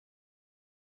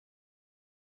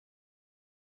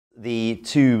The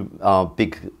two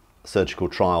big surgical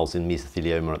trials in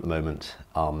mesothelioma at the moment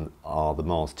are the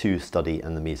MARS-2 study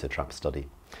and the MesoTRAP study.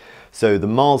 So the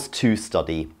MARS-2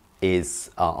 study is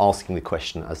asking the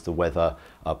question as to whether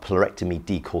pleurectomy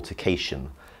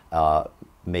decortication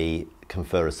may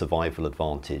confer a survival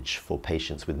advantage for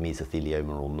patients with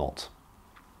mesothelioma or not.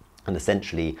 And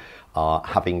essentially,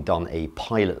 having done a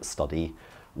pilot study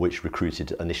which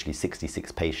recruited initially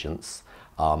 66 patients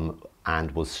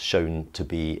and was shown to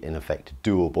be in effect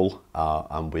doable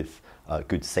and with a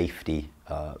good safety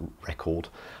record,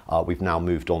 we've now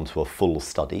moved on to a full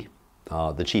study.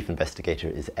 The chief investigator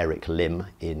is Eric Lim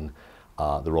in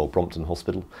the Royal Brompton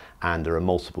Hospital, and there are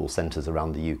multiple centres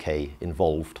around the UK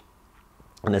involved.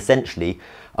 And essentially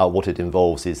what it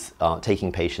involves is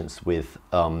taking patients with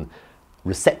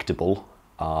resectable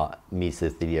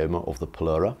mesothelioma of the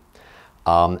pleura,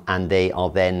 and they are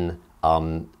then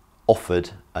offered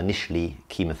initially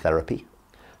chemotherapy,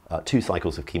 2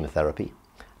 cycles of chemotherapy,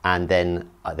 and then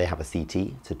they have a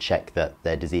CT to check that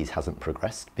their disease hasn't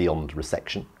progressed beyond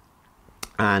resection.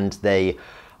 And they,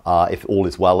 if all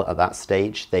is well at that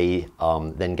stage, they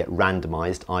then get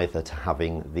randomized either to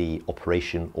having the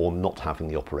operation or not having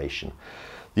the operation.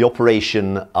 The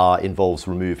operation involves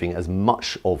removing as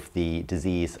much of the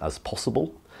disease as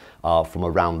possible from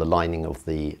around the lining of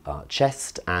the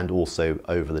chest and also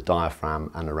over the diaphragm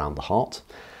and around the heart.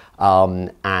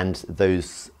 And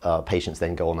those patients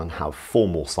then go on and have 4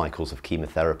 more cycles of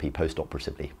chemotherapy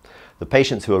post-operatively. The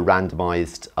patients who are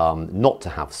randomized not to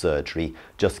have surgery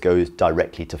just go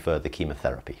directly to further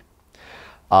chemotherapy.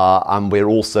 And we're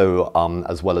also,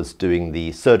 as well as doing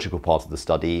the surgical part of the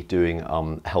study, doing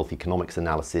health economics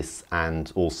analysis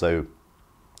and also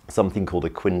something called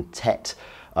a QuinteT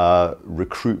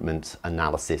recruitment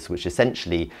analysis, which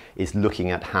essentially is looking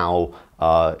at how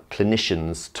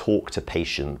clinicians talk to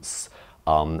patients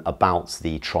about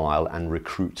the trial and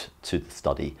recruit to the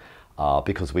study.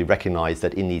 Because we recognise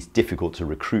that in these difficult to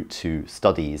recruit to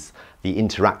studies, the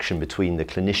interaction between the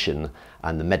clinician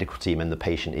and the medical team and the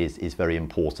patient is very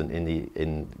important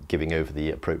in giving over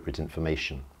the appropriate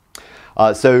information.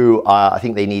 So I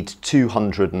think they need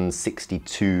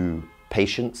 262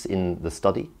 patients in the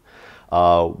study.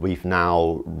 We've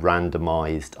now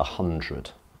randomised 100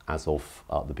 as of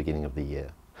the beginning of the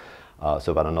year.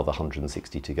 So about another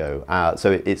 160 to go.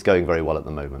 So it's going very well at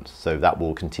the moment. So that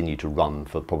will continue to run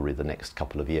for probably the next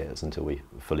couple of years until we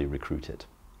fully recruit it.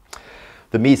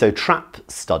 The MesoTRAP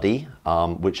study,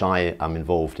 which I am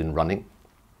involved in running,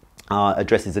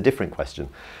 addresses a different question.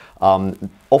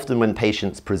 Often when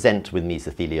patients present with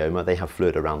mesothelioma, they have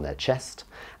fluid around their chest.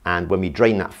 And when we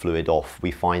drain that fluid off, we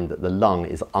find that the lung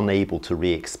is unable to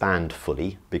re-expand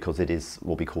fully because it is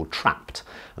what we call trapped.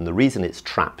 And the reason it's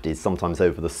trapped is sometimes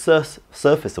over the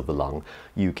surface of the lung,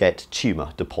 you get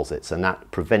tumour deposits, and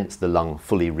that prevents the lung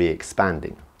fully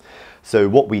re-expanding. So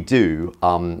what we do,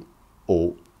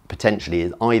 or potentially,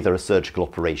 is either a surgical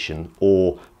operation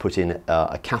or put in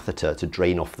a catheter to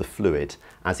drain off the fluid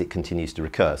as it continues to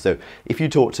recur. So if you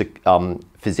talk to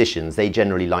physicians, they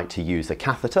generally like to use a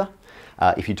catheter.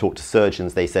 If you talk to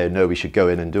surgeons, they say, no, we should go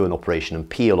in and do an operation and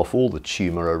peel off all the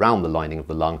tumour around the lining of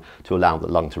the lung to allow the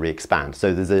lung to re-expand.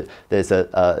 So there's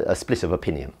a split of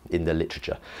opinion in the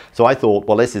literature. So I thought,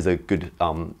 well, this is a good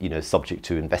subject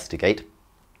to investigate.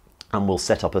 And we'll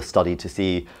set up a study to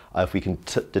see if we can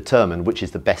determine which is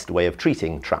the best way of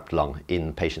treating trapped lung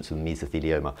in patients with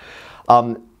mesothelioma.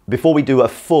 Before we do a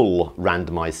full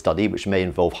randomised study, which may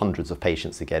involve hundreds of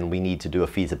patients again, we need to do a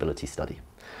feasibility study.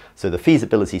 So the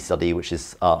feasibility study, which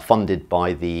is funded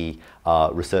by the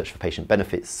Research for Patient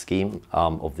Benefits scheme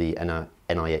of the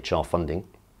NIHR funding,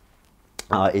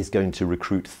 is going to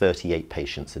recruit 38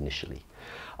 patients initially.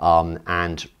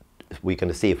 And we're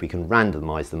going to see if we can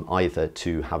randomise them either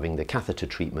to having the catheter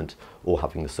treatment or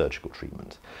having the surgical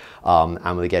treatment.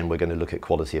 And again, we're going to look at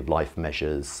quality of life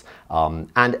measures.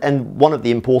 And one of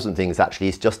the important things actually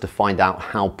is just to find out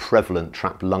how prevalent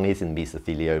trapped lung is in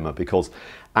mesothelioma, because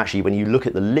actually when you look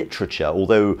at the literature,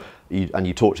 although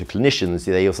you talk to clinicians,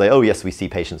 they'll say, oh yes, we see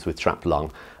patients with trapped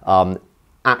lung.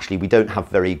 Actually, we don't have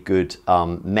very good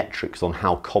metrics on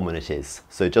how common it is.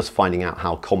 So just finding out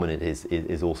how common it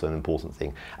is also an important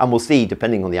thing. And we'll see,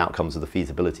 depending on the outcomes of the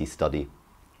feasibility study,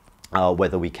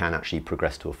 whether we can actually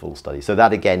progress to a full study. So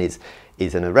that again is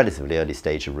in a relatively early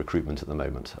stage of recruitment at the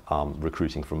moment,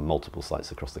 recruiting from multiple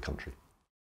sites across the country.